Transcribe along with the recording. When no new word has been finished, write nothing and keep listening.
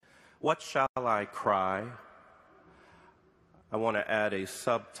What shall I cry? I want to add a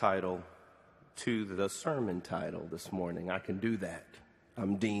subtitle to the sermon title this morning. I can do that.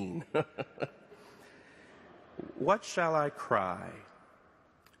 I'm Dean. What shall I cry?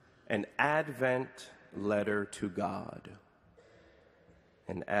 An Advent letter to God.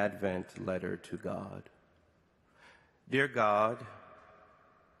 An Advent letter to God. Dear God,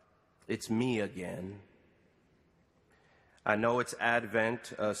 it's me again. I know it's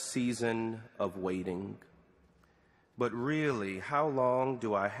Advent, a season of waiting. But really, how long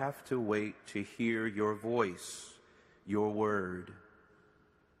do I have to wait to hear your voice, your word?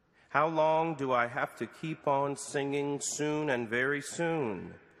 How long do I have to keep on singing soon and very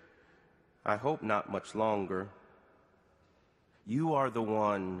soon? I hope not much longer. You are the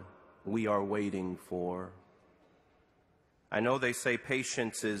one we are waiting for. I know they say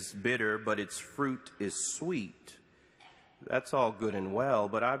patience is bitter, but its fruit is sweet. That's all good and well,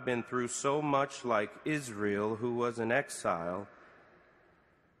 but I've been through so much like Israel, who was in exile,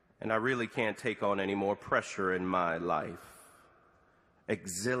 and I really can't take on any more pressure in my life.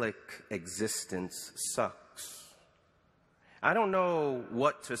 Exilic existence sucks. I don't know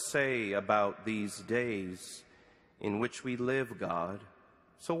what to say about these days in which we live, God.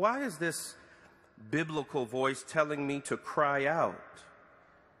 So why is this biblical voice telling me to cry out?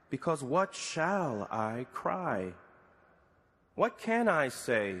 Because what shall I cry? What can I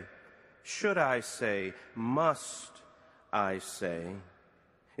say? Should I say? Must I say?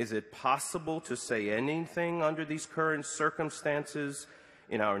 Is it possible to say anything under these current circumstances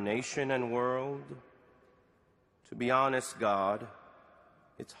in our nation and world? To be honest, God,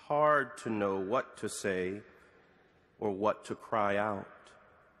 it's hard to know what to say or what to cry out.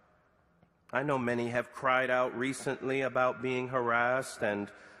 I know many have cried out recently about being harassed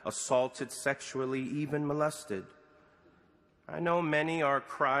and assaulted sexually, even molested. I know many are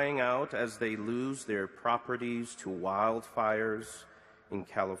crying out as they lose their properties to wildfires in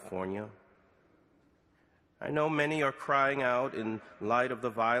California. I know many are crying out in light of the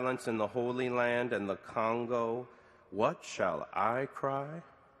violence in the Holy Land and the Congo. What shall I cry?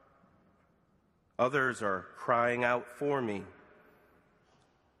 Others are crying out for me.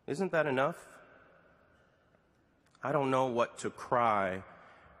 Isn't that enough? I don't know what to cry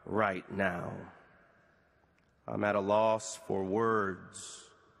right now. I'm at a loss for words,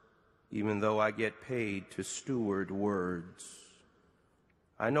 even though I get paid to steward words.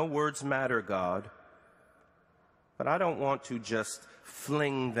 I know words matter, God, but I don't want to just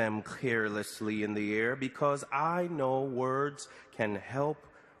fling them carelessly in the air, because I know words can help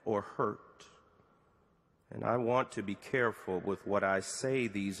or hurt. And I want to be careful with what I say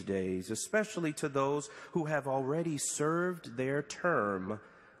these days, especially to those who have already served their term,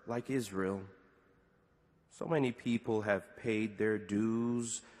 like Israel. So many people have paid their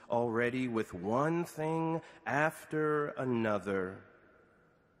dues already with one thing after another.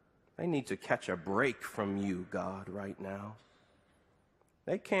 They need to catch a break from you, God, right now.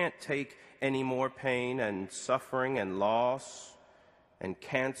 They can't take any more pain and suffering and loss and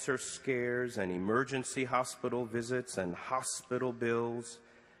cancer scares and emergency hospital visits and hospital bills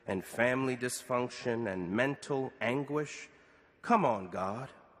and family dysfunction and mental anguish. Come on, God.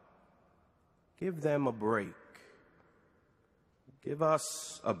 Give them a break. Give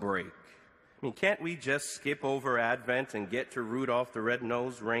us a break. I mean, can't we just skip over Advent and get to Rudolph the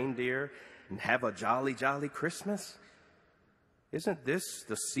Red-Nosed Reindeer and have a jolly, jolly Christmas? Isn't this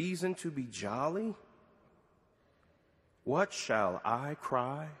the season to be jolly? What shall I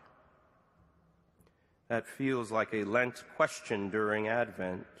cry? That feels like a Lent question during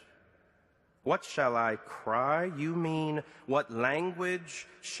Advent. What shall I cry? You mean, what language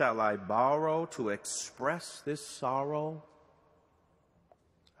shall I borrow to express this sorrow?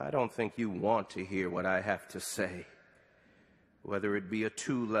 I don't think you want to hear what I have to say, whether it be a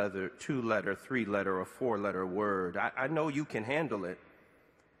two-letter, three-letter, or four-letter word. I know you can handle it,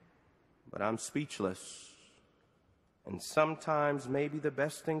 but I'm speechless. And sometimes maybe the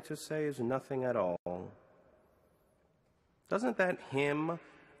best thing to say is nothing at all. Doesn't that hymn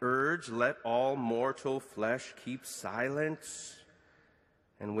urge, let all mortal flesh keep silence,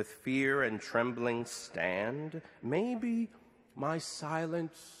 and with fear and trembling stand? Maybe my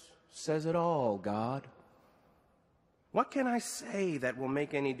silence says it all, God. What can I say that will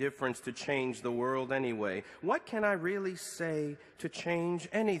make any difference to change the world anyway? What can I really say to change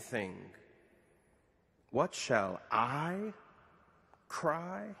anything? What shall I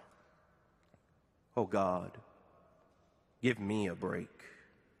cry? Oh God, give me a break.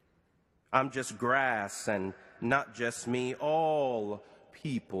 I'm just grass, and not just me. All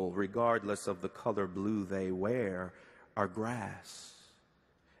people, regardless of the color blue they wear, are grass.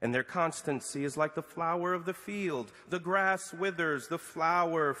 and their constancy is like the flower of the field. The grass withers, the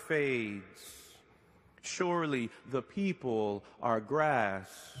flower fades. Surely the people are grass.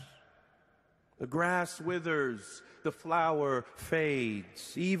 The grass withers, the flower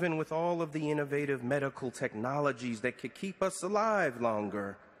fades, even with all of the innovative medical technologies that could keep us alive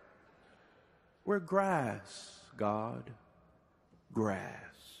longer. We're grass, God. Grass.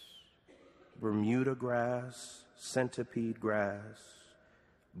 Bermuda grass, centipede grass,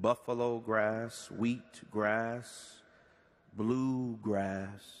 buffalo grass, wheat grass, blue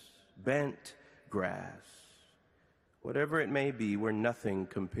grass, bent grass. Whatever it may be, we're nothing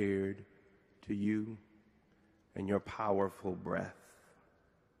compared to you and your powerful breath.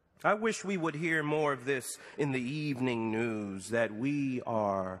 I wish we would hear more of this in the evening news, that we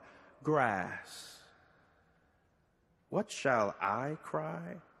are grass. What shall I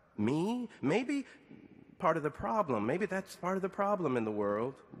cry? Me? Maybe part of the problem. Maybe that's part of the problem in the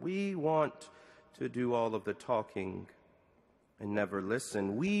world. We want to do all of the talking and never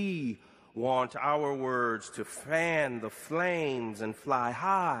listen. We want our words to fan the flames and fly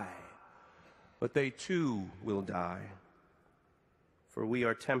high, but they too will die. For we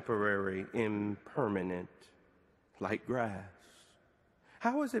are temporary, impermanent, like grass.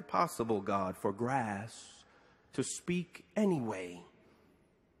 How is it possible, God, for grass to speak anyway?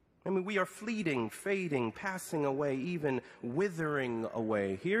 I mean, we are fleeting, fading, passing away, even withering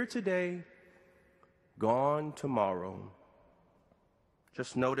away. Here today, gone tomorrow.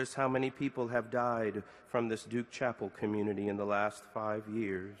 Just notice how many people have died from this Duke Chapel community in the last 5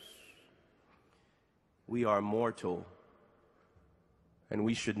 years. We are mortal, and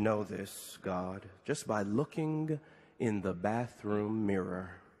we should know this, God, just by looking in the bathroom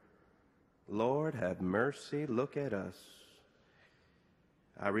mirror. Lord, have mercy, look at us.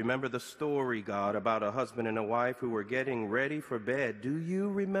 I remember the story, God, about a husband and a wife who were getting ready for bed. Do you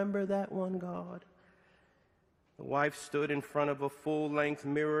remember that one, God? The wife stood in front of a full-length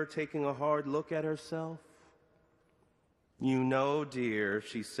mirror, taking a hard look at herself. You know, dear,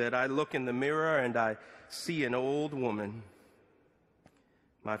 she said, I look in the mirror and I see an old woman.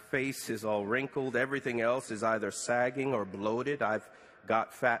 My face is all wrinkled. Everything else is either sagging or bloated. I've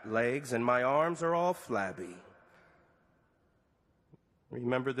got fat legs and my arms are all flabby.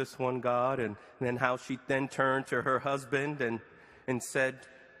 Remember this one, God? And then how she then turned to her husband and said,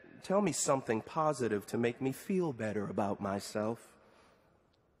 tell me something positive to make me feel better about myself.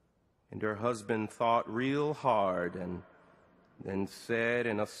 And her husband thought real hard and then said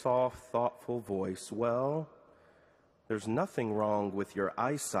in a soft, thoughtful voice, well, there's nothing wrong with your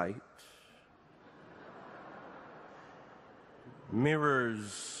eyesight.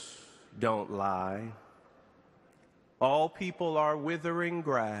 Mirrors don't lie. All people are withering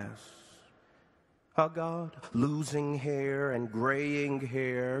grass. Oh God, losing hair and graying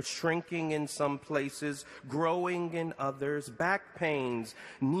hair, shrinking in some places, growing in others, back pains,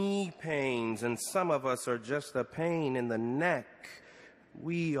 knee pains, and some of us are just a pain in the neck.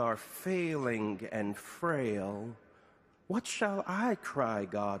 We are failing and frail. What shall I cry,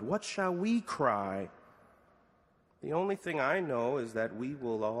 God? What shall we cry? The only thing I know is that we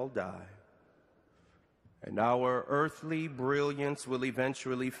will all die. And our earthly brilliance will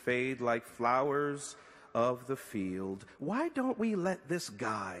eventually fade like flowers of the field. Why don't we let this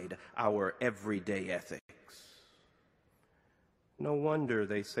guide our everyday ethics? No wonder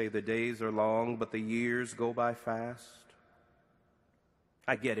they say the days are long, but the years go by fast.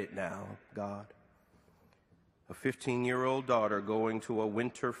 I get it now, God. A 15-year-old daughter going to a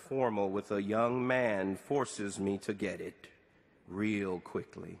winter formal with a young man forces me to get it real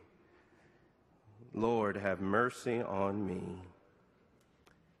quickly. Lord, have mercy on me.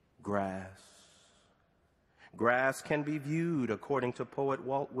 Grass. Grass can be viewed, according to poet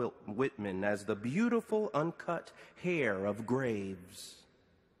Walt Whitman, as the beautiful uncut hair of graves.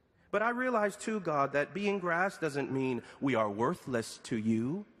 But I realize too, God, that being grass doesn't mean we are worthless to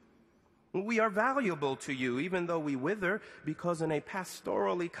you. We are valuable to you, even though we wither, because in a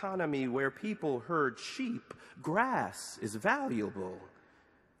pastoral economy where people herd sheep, grass is valuable.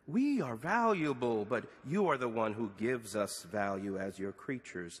 We are valuable, but you are the one who gives us value as your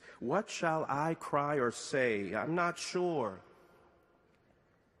creatures. What shall I cry or say? I'm not sure.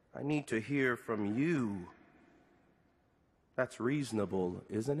 I need to hear from you. That's reasonable,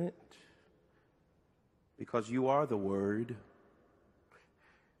 isn't it? Because you are the Word.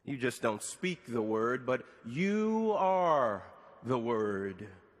 You just don't speak the Word, but you are the Word.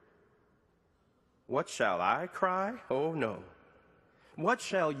 What shall I cry? Oh, no. What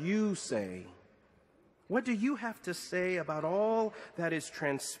shall you say? What do you have to say about all that is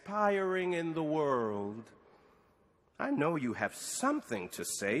transpiring in the world? I know you have something to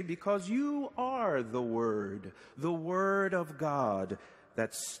say because you are the Word of God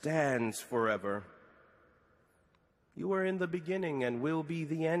that stands forever. You are in the beginning and will be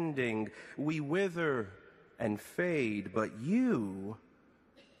the ending. We wither and fade, but you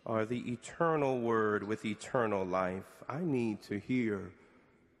are the eternal Word with eternal life. I need to hear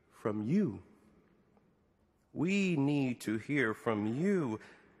from you. We need to hear from you.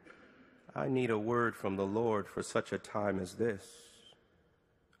 I need a word from the Lord for such a time as this.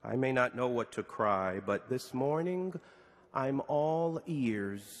 I may not know what to cry, but this morning I'm all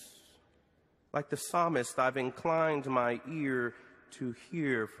ears. Like the psalmist, I've inclined my ear to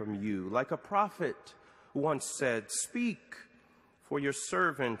hear from you. Like a prophet once said, "Speak, for your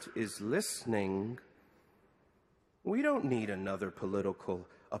servant is listening." We don't need another political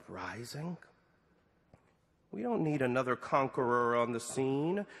uprising. We don't need another conqueror on the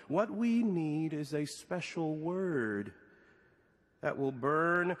scene. What we need is a special word that will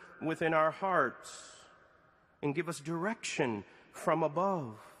burn within our hearts and give us direction from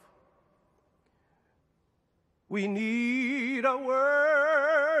above. We need a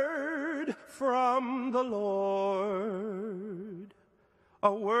word from the Lord,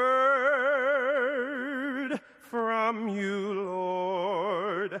 a word from you,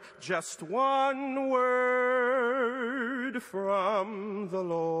 Lord, just one word from the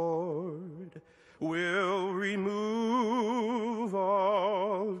Lord will remove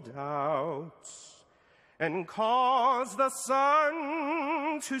all doubts and cause the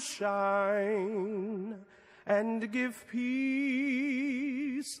sun to shine and give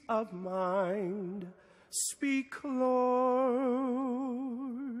peace of mind. Speak, Lord,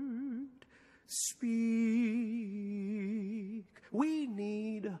 speak. We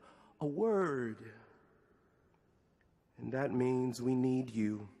need a word, and that means we need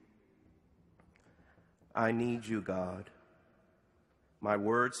you. I need you, God. My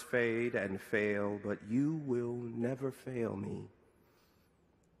words fade and fail, but you will never fail me.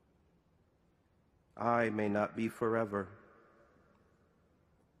 I may not be forever,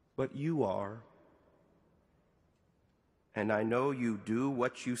 but you are. And I know you do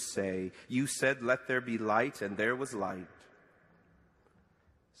what you say. You said, "Let there be light," and there was light.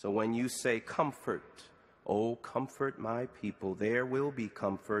 So when you say comfort, oh, comfort my people, there will be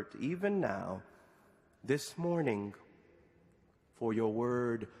comfort even now, this morning, for your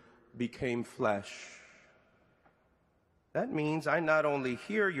word became flesh. That means I not only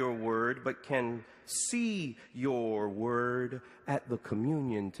hear your word, but can see your word at the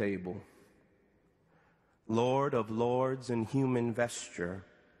communion table. Lord of lords in human vesture,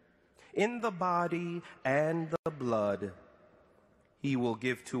 in the body and the blood, he will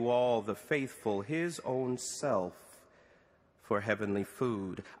give to all the faithful his own self for heavenly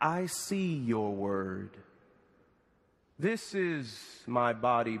food. I see your word. This is my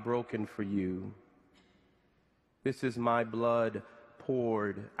body broken for you. This is my blood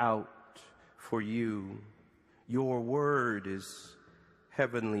poured out for you. Your word is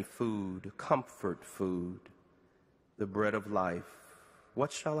heavenly food, comfort food, the bread of life.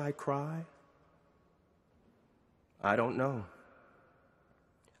 What shall I cry? I don't know.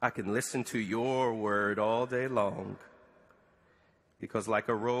 I can listen to your word all day long, because like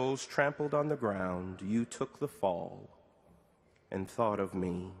a rose trampled on the ground, you took the fall and thought of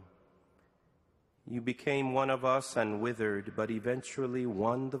me. You became one of us and withered, but eventually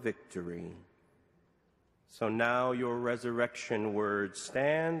won the victory. So now your resurrection word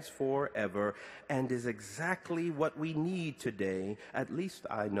stands forever and is exactly what we need today. At least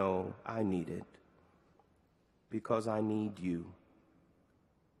I know I need it, because I need you.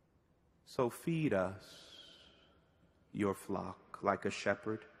 So feed us, your flock, like a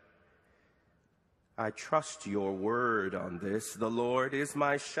shepherd. I trust your word on this. The Lord is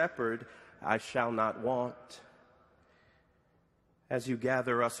my shepherd, I shall not want. As you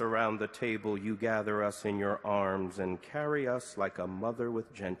gather us around the table, you gather us in your arms and carry us like a mother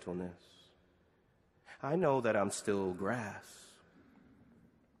with gentleness. I know that I'm still grass,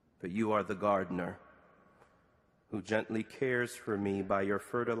 but you are the gardener who gently cares for me by your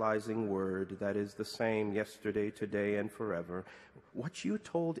fertilizing word that is the same yesterday, today, and forever. What you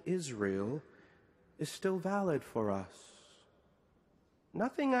told Israel is still valid for us.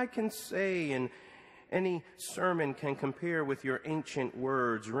 Nothing I can say in any sermon can compare with your ancient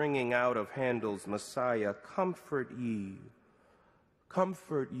words ringing out of Handel's Messiah. Comfort ye,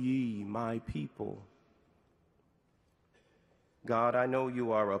 my people. God, I know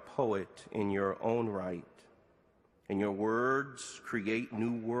you are a poet in your own right, and your words create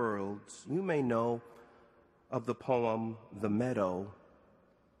new worlds. You may know of the poem, The Meadow.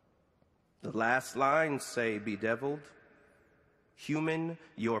 The last lines say, bedeviled, human,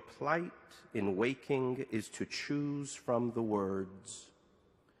 your plight in waking is to choose from the words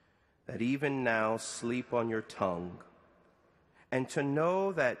that even now sleep on your tongue, and to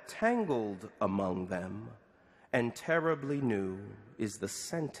know that tangled among them and terribly new is the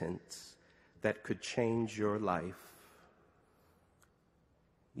sentence that could change your life.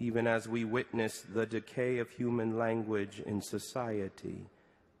 Even as we witness the decay of human language in society,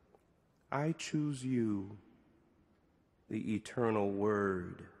 I choose you, the eternal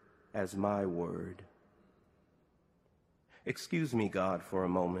word, as my word. Excuse me, God, for a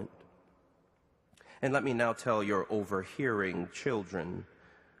moment, and let me now tell your overhearing children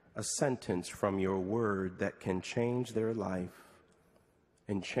a sentence from your word that can change their life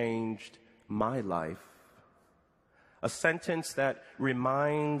and changed my life. A sentence that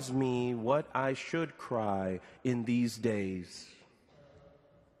reminds me what I should cry in these days.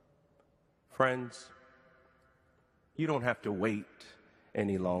 Friends, you don't have to wait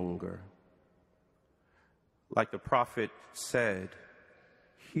any longer. Like the prophet said,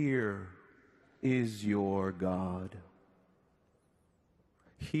 here is your God.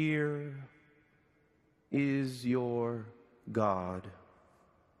 Here is your God.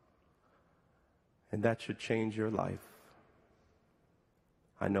 And that should change your life.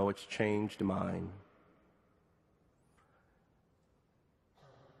 I know it's changed mine.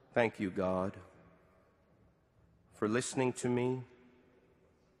 Thank you, God, for listening to me,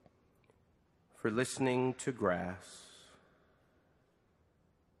 for listening to grass,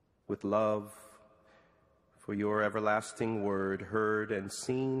 with love for your everlasting word heard and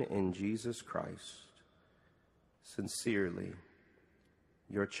seen in Jesus Christ. Sincerely,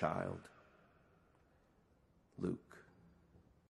 your child, Luke.